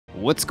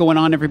What's going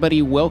on,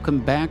 everybody? Welcome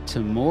back to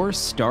more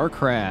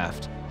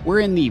StarCraft. We're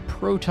in the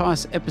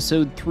Protoss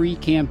Episode 3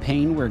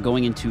 campaign. We're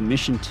going into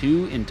Mission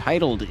 2,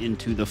 entitled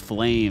Into the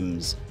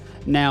Flames.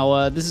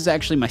 Now, this is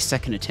actually my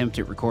second attempt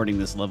at recording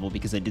this level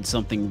because I did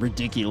something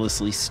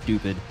ridiculously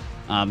stupid.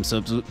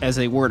 So as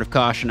a word of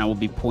caution, I will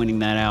be pointing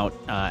that out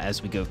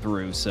as we go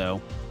through.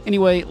 So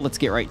anyway, let's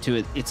get right to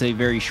it. It's a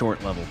very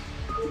short level.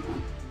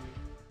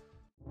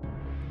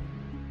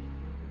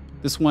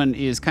 This one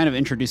is kind of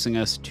introducing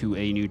us to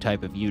a new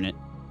type of unit.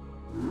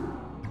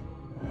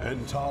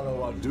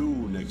 Entaro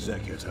Adun,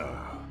 Executor.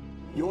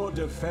 Your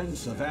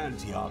defense of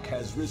Antioch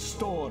has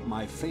restored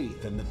my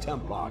faith in the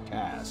Templar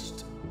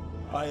caste.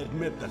 I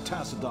admit that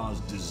Tassadar's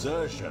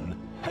desertion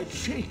had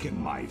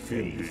shaken my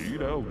faith.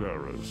 Indeed,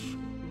 Aldaris.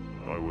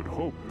 I would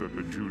hope that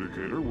the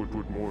Judicator would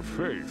put more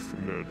faith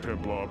in their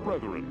Templar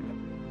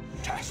brethren.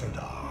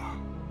 Tassadar,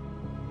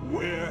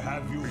 where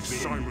have you been? Be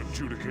silent,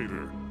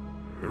 Judicator.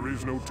 There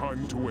is no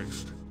time to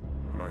waste,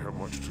 and I have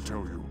much to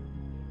tell you.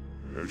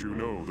 As you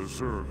know, the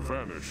Zerg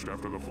vanished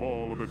after the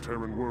fall of the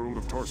Terran world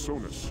of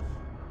Tarsonis.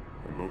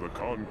 And though the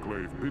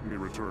Conclave bid me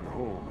return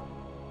home,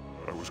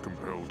 I was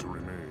compelled to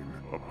remain.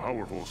 A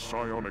powerful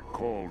psionic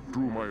call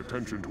drew my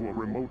attention to a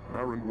remote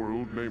barren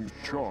world named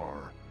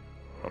Char.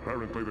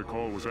 Apparently the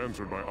call was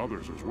answered by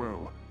others as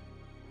well.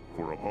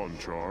 For upon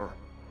Char,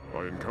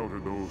 I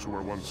encountered those who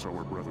were once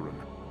our brethren,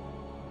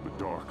 the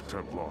Dark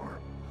Templar.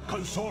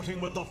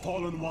 Consorting with the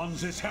Fallen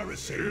Ones is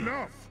heresy.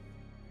 Enough!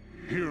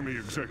 Hear me,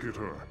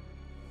 Executor.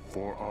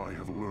 For I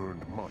have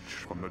learned much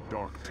from the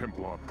Dark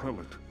Templar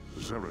Prelate,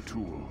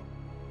 Zeratul.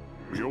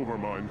 The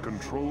Overmind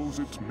controls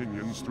its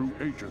minions through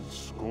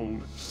agents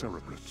called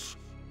Cerebrates.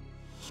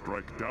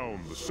 Strike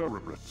down the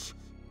Cerebrates,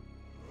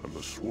 and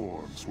the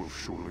swarms will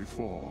surely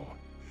fall.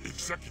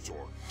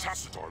 Executor,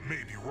 Tassadar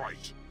may be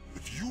right.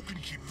 If you can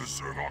keep the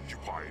Zerg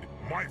occupied,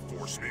 my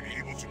force may be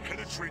able to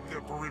penetrate their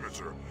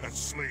perimeter and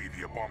slay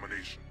the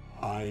abomination.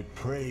 I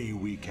pray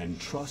we can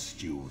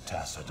trust you,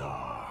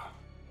 Tassadar.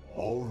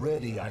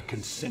 Already I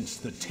can sense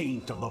the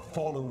taint of the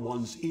Fallen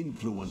One's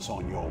influence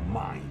on your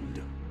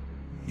mind.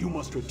 You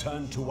must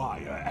return to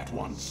Ire at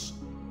once.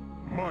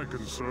 My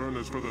concern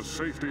is for the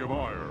safety of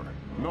Ire,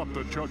 not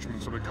the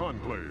judgments of the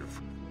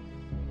Conclave.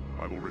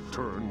 I will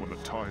return when the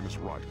time is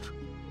right.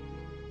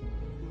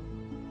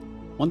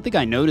 One thing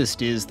I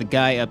noticed is the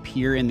guy up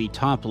here in the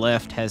top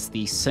left has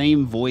the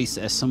same voice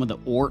as some of the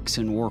orcs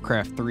in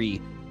Warcraft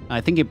 3.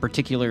 I think in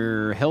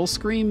particular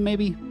Hellscream,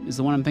 maybe, is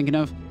the one I'm thinking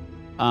of.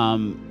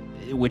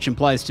 Which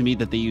implies to me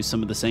that they use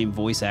some of the same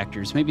voice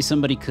actors. Maybe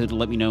somebody could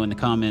let me know in the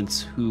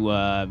comments who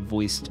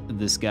voiced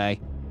this guy.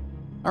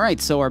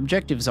 Alright, so our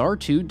objectives are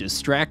to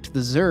distract the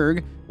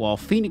Zerg while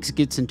Phoenix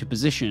gets into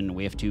position.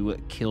 We have to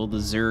kill the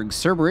Zerg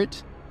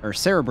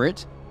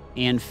Cerebrit,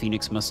 and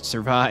Phoenix must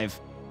survive.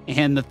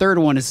 And the third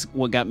one is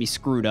what got me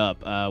screwed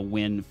up.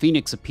 When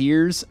Phoenix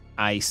appears,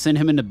 I sent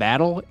him into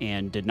battle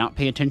and did not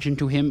pay attention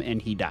to him,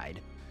 and he died.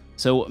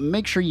 So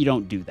make sure you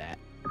don't do that.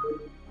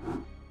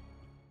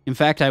 In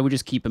fact, I would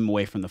just keep him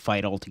away from the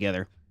fight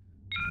altogether.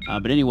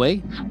 But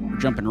anyway, we're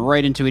jumping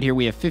right into it here.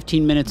 We have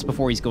 15 minutes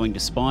before he's going to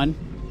spawn.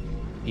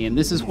 And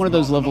this is one of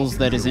those levels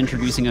that is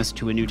introducing us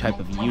to a new type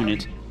of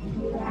unit.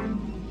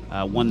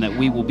 One that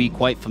we will be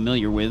quite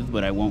familiar with,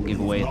 but I won't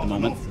give away at the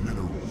moment.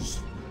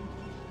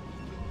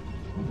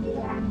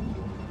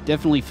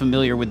 Definitely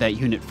familiar with that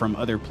unit from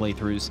other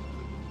playthroughs,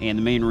 and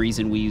the main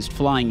reason we used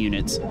flying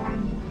units. So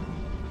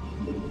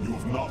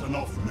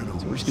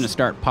we're just going to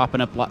start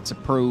popping up lots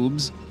of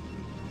probes.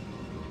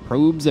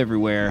 Probes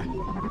everywhere.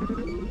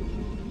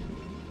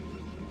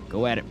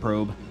 Go at it,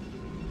 probe.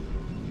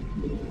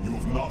 You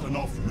have not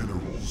enough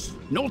minerals.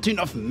 Not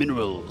enough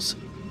minerals.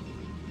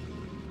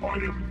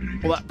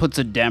 Well, that puts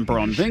a damper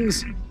on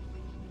things.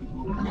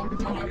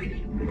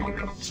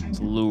 Let's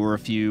lure a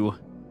few.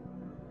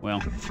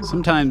 Well,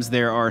 sometimes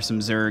there are some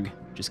Zerg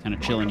just kind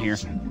of chilling here,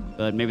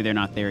 but maybe they're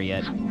not there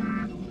yet.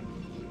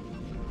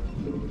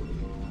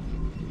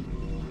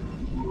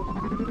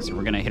 So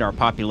we're going to hit our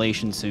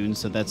population soon,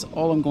 so that's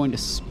all I'm going to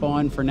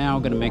spawn for now.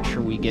 Going to make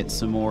sure we get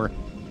some more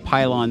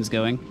pylons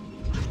going.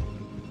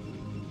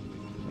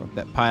 Throw up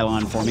that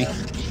pylon for me.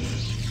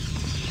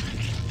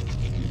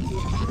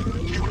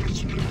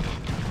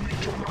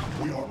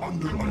 We are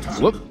under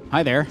attack. Whoop!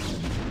 Hi there.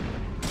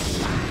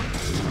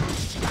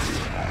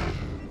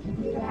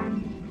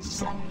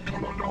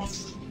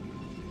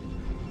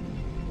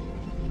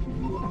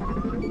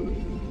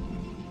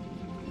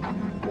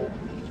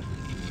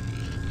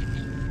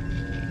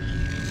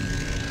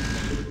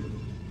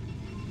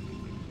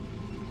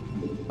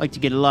 Like to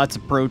get lots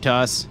of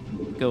Protoss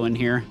going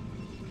here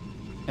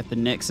at the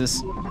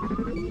Nexus.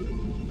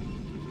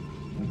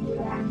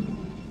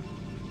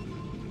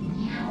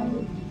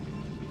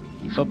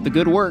 Keep up the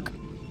good work.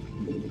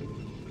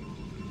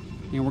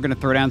 And we're going to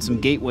throw down some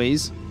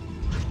gateways.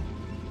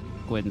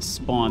 Go ahead and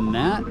spawn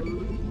that.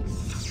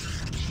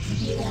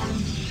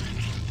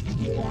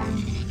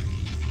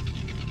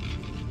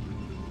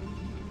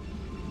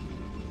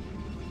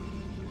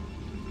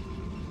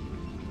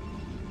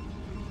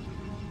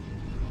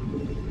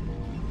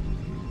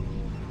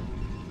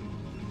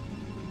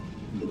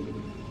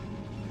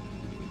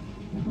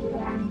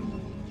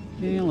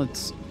 Okay,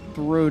 let's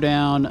throw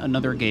down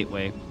another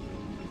gateway.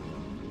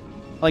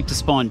 I like to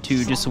spawn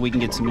 2 just so we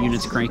can get some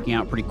units cranking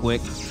out pretty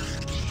quick.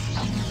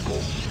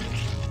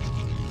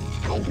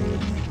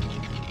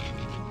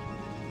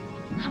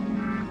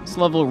 This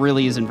level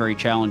really isn't very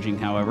challenging,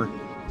 however.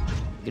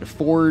 Get a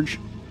forge.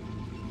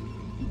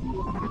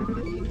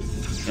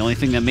 The only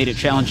thing that made it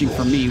challenging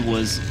for me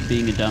was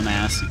being a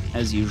dumbass,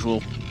 as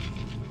usual.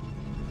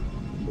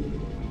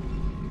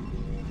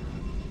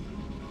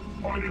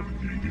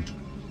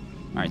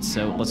 Alright,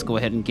 so let's go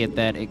ahead and get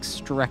that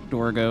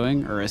extractor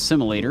going, or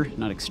assimilator,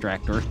 not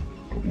extractor.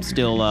 I'm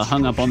still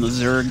hung up on the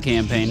Zerg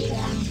campaign.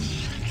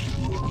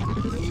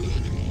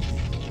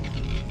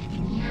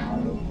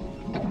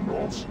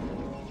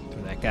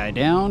 Throw that guy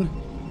down.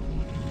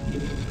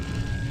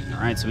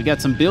 Alright, so we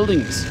got some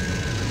buildings.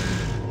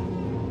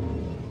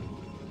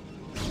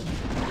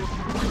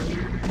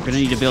 We're gonna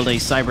need to build a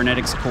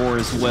cybernetics core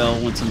as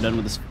well once I'm done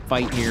with this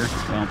fight here.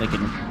 Well, they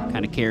can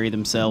kind of carry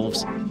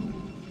themselves.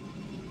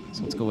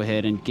 So let's go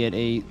ahead and get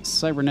a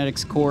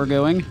cybernetics core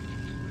going.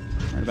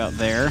 Right about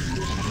there.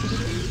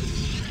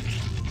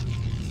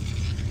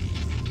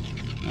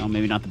 Well,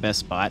 maybe not the best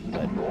spot,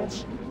 but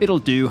it'll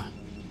do.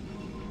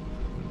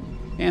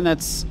 And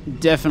that's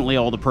definitely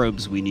all the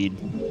probes we need.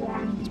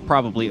 It's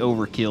probably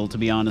overkill, to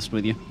be honest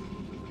with you.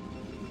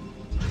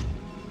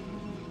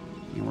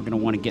 And we're going to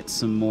want to get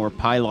some more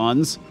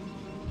pylons.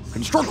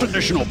 Construct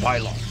additional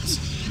pylons.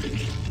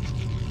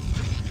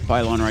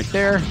 Pylon right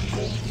there.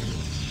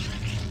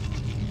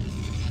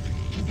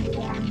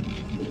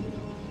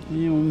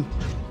 And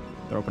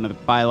throw up another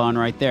pylon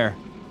right there.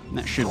 And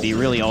that should be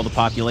really all the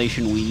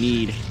population we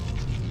need.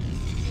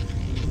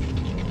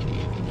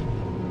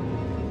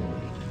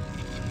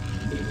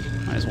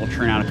 Might as well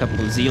turn out a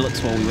couple of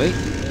zealots while we wait.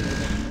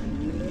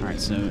 Alright,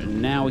 so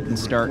now we can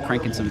start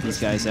cranking some of these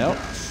guys out.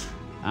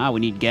 Ah, we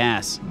need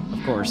gas,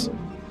 of course.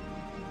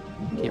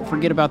 Can't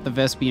forget about the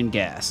Vespian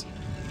gas.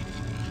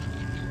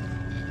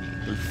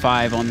 Put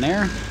 5 on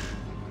there.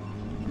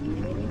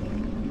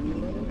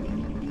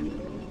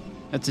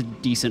 That's a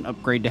decent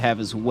upgrade to have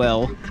as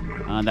well.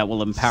 That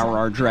will empower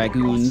our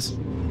dragoons.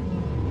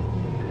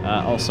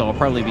 Also, I'll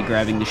probably be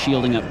grabbing the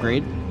shielding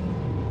upgrade.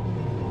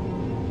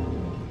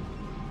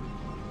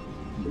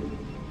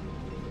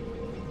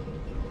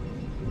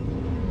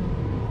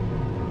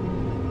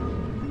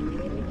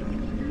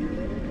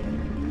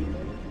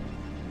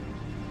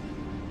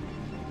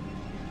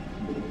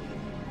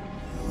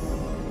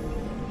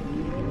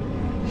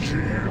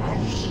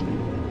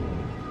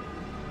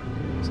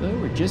 So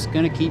we're just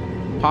gonna keep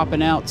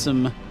popping out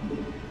some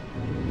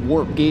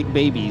warp gate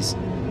babies.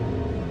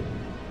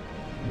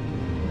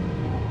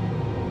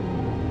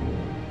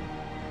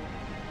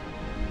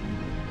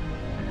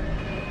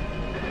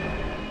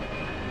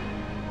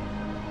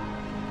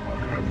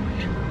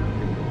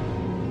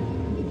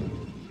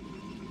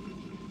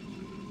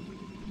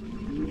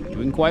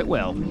 Doing quite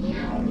well.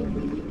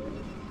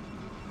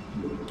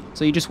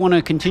 So you just want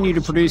to continue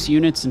to produce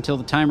units until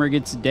the timer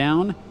gets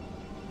down.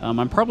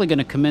 I'm probably going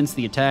to commence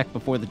the attack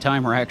before the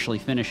timer actually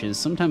finishes.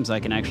 Sometimes I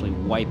can actually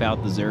wipe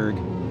out the Zerg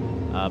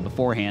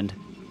beforehand,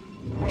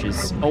 which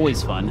is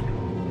always fun.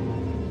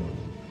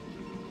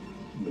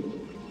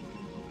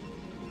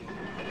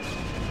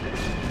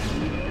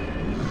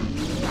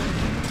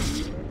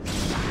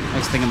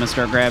 Next thing I'm going to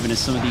start grabbing is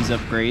some of these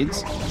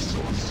upgrades.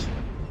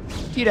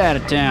 Get out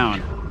of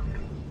town.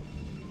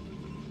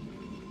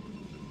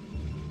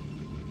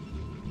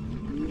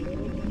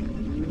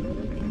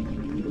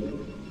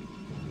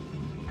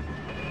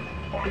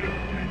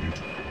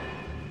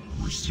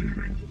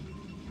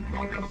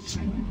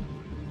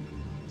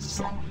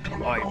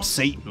 I am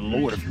Satan,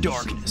 Lord of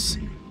Darkness.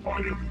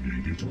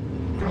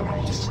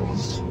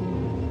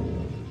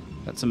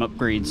 Got some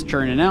upgrades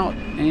churning out,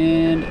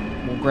 and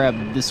we'll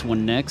grab this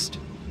one next.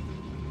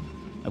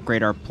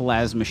 Upgrade our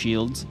plasma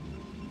shields,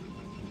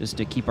 just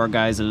to keep our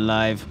guys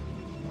alive.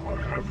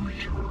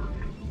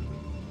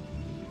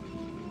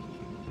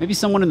 Maybe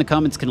someone in the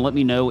comments can let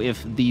me know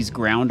if these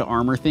ground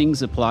armor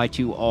things apply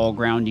to all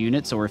ground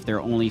units or if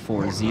they're only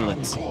for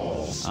zealots.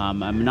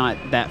 I'm not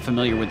that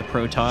familiar with the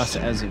Protoss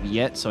as of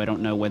yet, so I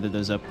don't know whether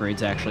those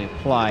upgrades actually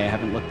apply. I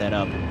haven't looked that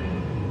up.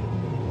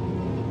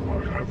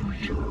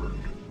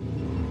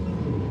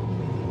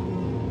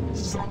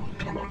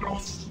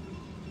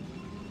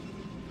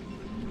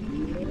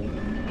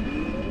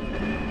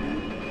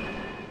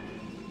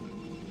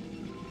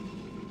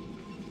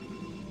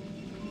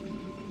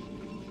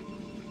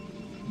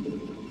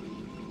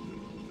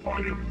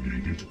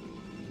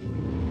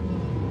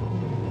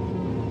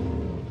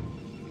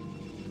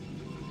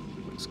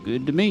 Looks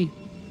good to me.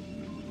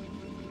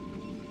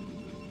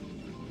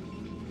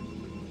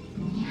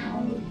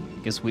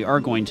 Guess we are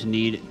going to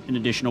need an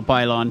additional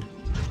pylon.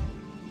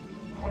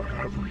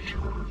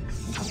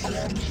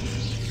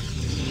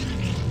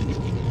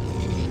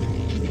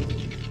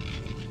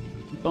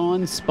 Keep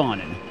on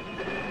spawning.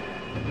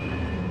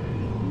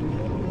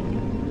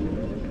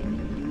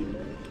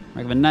 I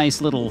have a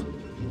nice little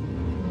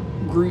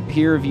group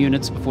here of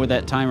units before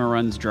that timer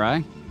runs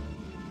dry.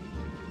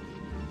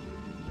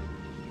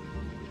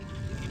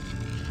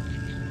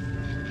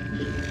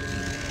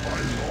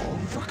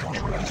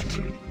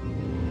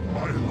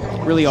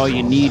 really all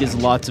you need is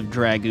lots of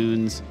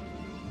dragoons.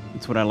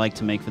 That's what I like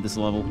to make for this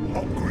level.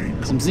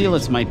 Some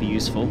zealots might be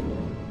useful,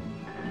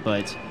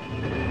 but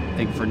I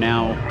think for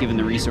now, given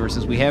the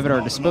resources we have at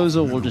our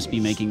disposal, we'll just be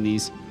making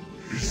these.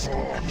 So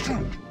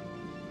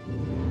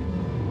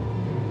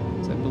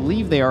I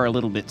believe they are a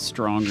little bit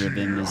stronger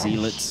than the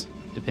zealots,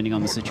 depending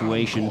on the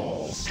situation.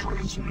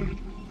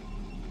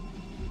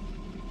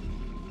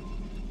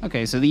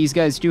 Okay, so these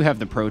guys do have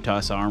the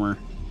Protoss armor.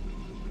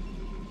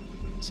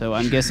 So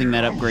I'm guessing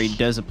that upgrade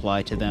does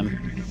apply to them.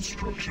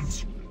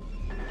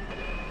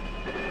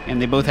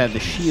 And they both have the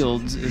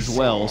shields as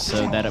well,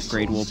 so that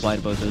upgrade will apply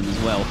to both of them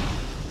as well.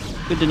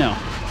 Good to know.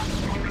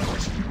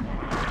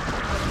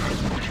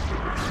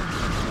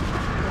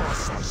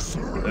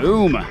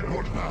 Boom!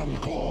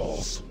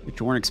 But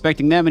you weren't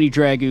expecting that many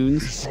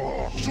dragoons.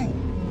 Look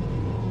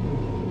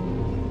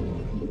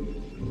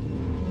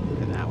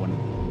at that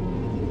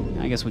one.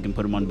 I guess we can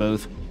put them on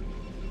both.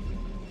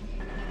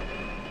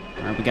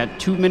 Alright, we got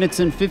 2 minutes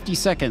and 50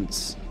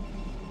 seconds.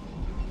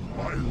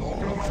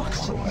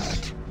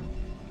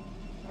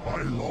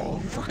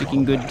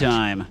 Making good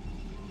time.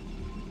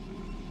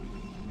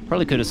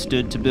 Probably could have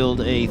stood to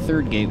build a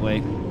third gateway,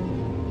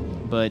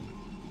 but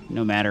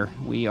no matter.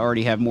 We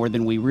already have more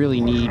than we really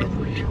need.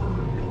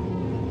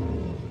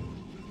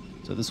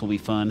 So this will be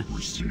fun.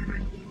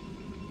 Receiving.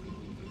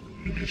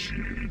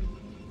 Initiated.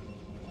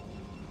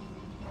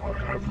 I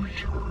have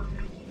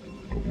returned.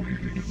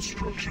 Awaiting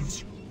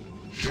instructions.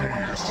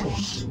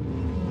 House.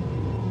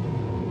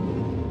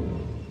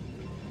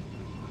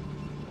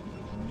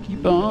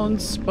 Keep on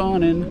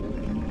spawning.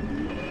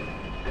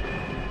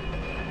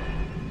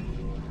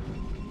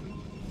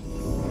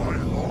 I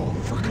long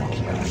for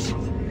compliance.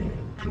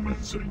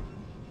 Commencing.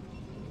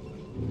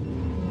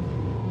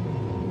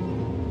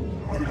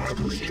 I have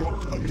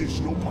construct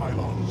additional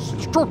pylons.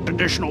 Construct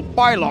additional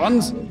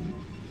pylons?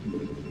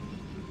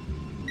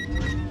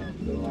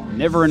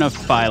 Never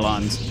enough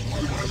pylons.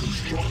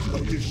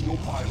 Construct additional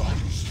pylons.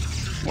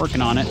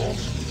 Working on it.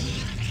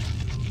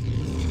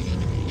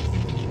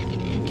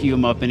 Queue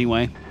them up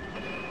anyway.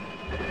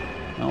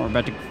 Well, we're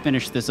about to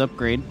finish this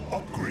upgrade.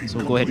 So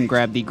we'll go ahead and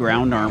grab the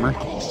ground armor,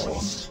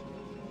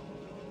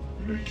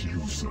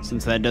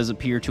 since that does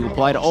appear to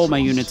apply to all my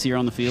units here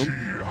on the field.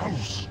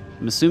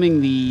 I'm assuming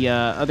the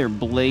other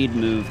blade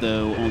move,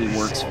 though, only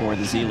works for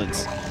the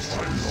zealots.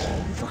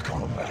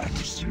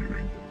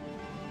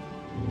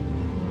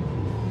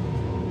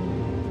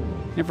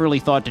 Never really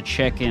thought to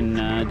check in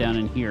down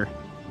in here.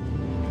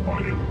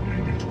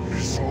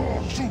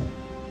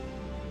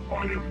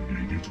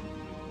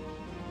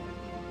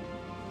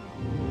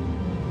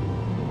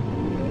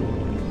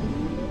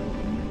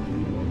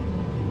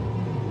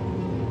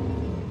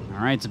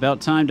 Alright, it's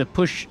about time to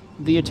push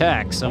the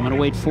attack, so I'm going to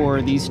wait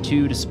for these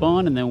two to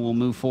spawn, and then we'll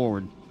move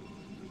forward.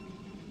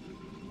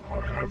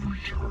 I have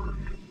returned.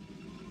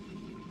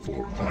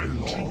 For I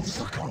long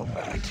for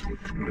combat.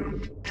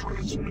 Command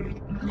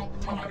transmitted.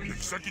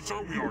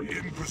 Executor, we are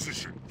in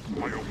position.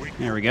 I await.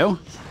 There we go.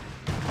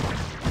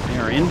 They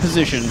are in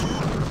position.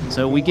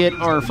 So we get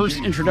our first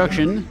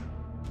introduction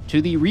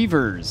to the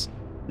Reavers.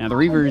 Now the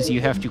Reavers, you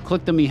have to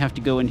click them, you have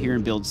to go in here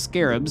and build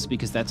Scarabs,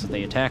 because that's what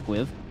they attack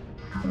with.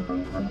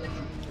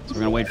 So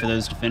we're going to wait for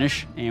those to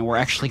finish, and we're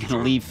actually going to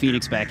leave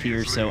Phoenix back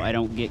here so I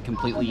don't get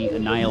completely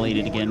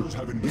annihilated again,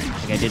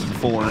 like I did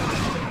before.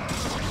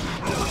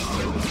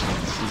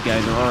 These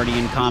guys are already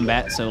in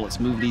combat, so let's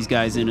move these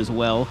guys in as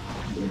well.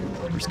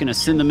 We're just going to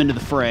send them into the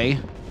fray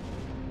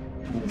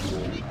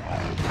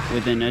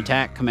with an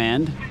attack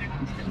command.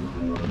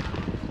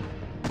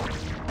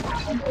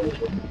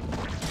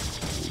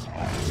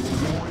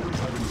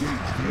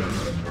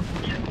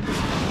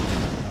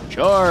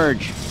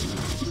 Charge!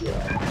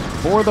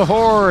 For the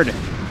Horde!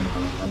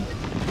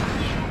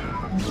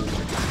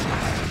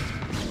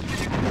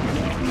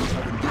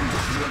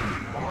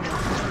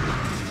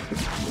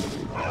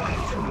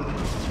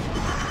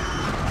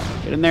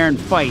 Get in there and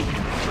fight.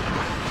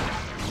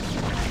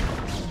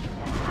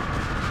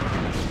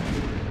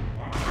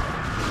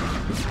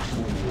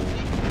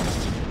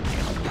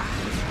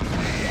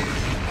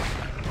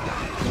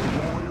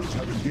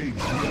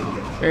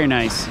 Very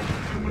nice.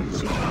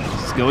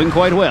 It's going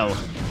quite well.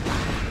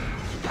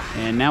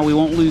 And now we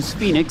won't lose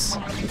Phoenix,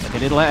 like I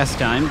did last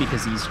time,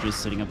 because he's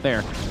just sitting up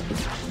there.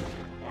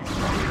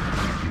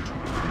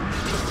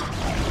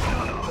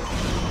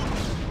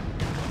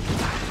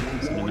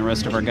 Sending the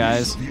rest of our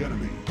guys.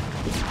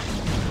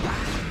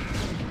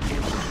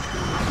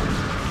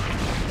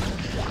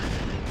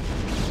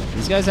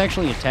 These guys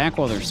actually attack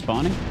while they're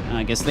spawning?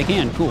 I guess they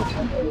can, cool.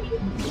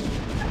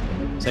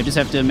 So I just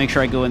have to make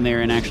sure I go in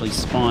there and actually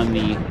spawn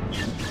the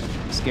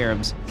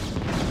Scarabs.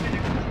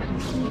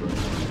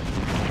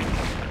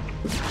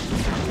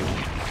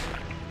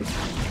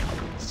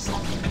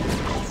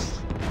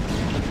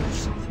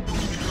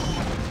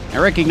 I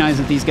recognize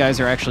that these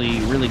guys are actually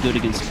really good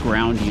against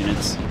ground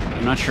units.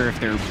 I'm not sure if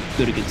they're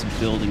good against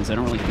buildings. I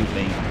don't really think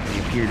they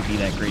appear to be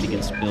that great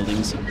against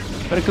buildings,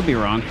 but I could be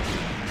wrong.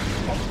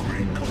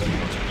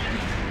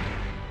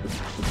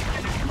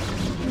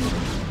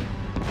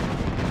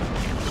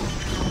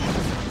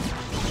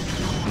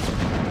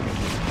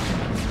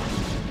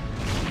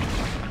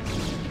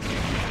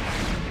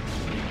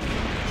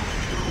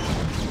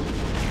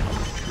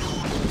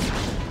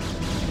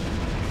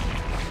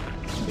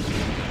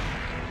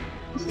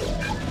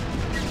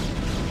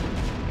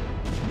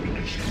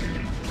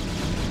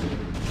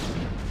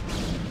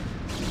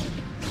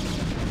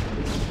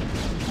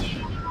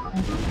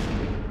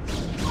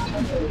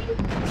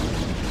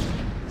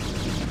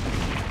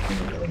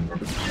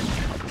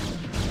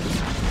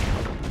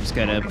 Just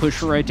gotta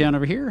push right down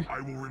over here. I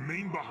will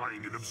remain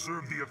behind and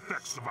observe the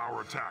effects of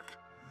our attack.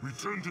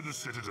 Return to the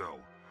Citadel.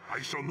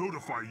 I shall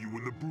notify you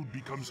when the brood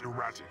becomes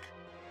erratic.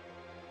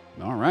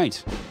 All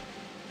right.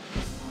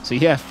 So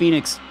yeah,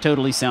 Phoenix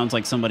totally sounds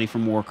like somebody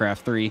from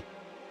Warcraft 3.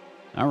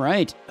 All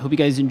right. Hope you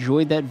guys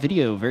enjoyed that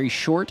video. Very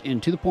short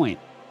and to the point.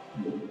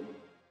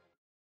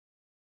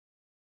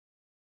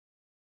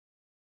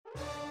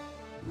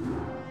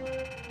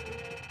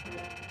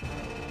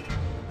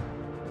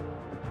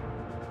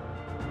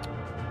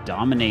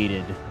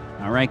 Dominated.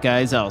 All right,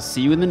 guys. I'll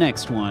see you in the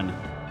next one.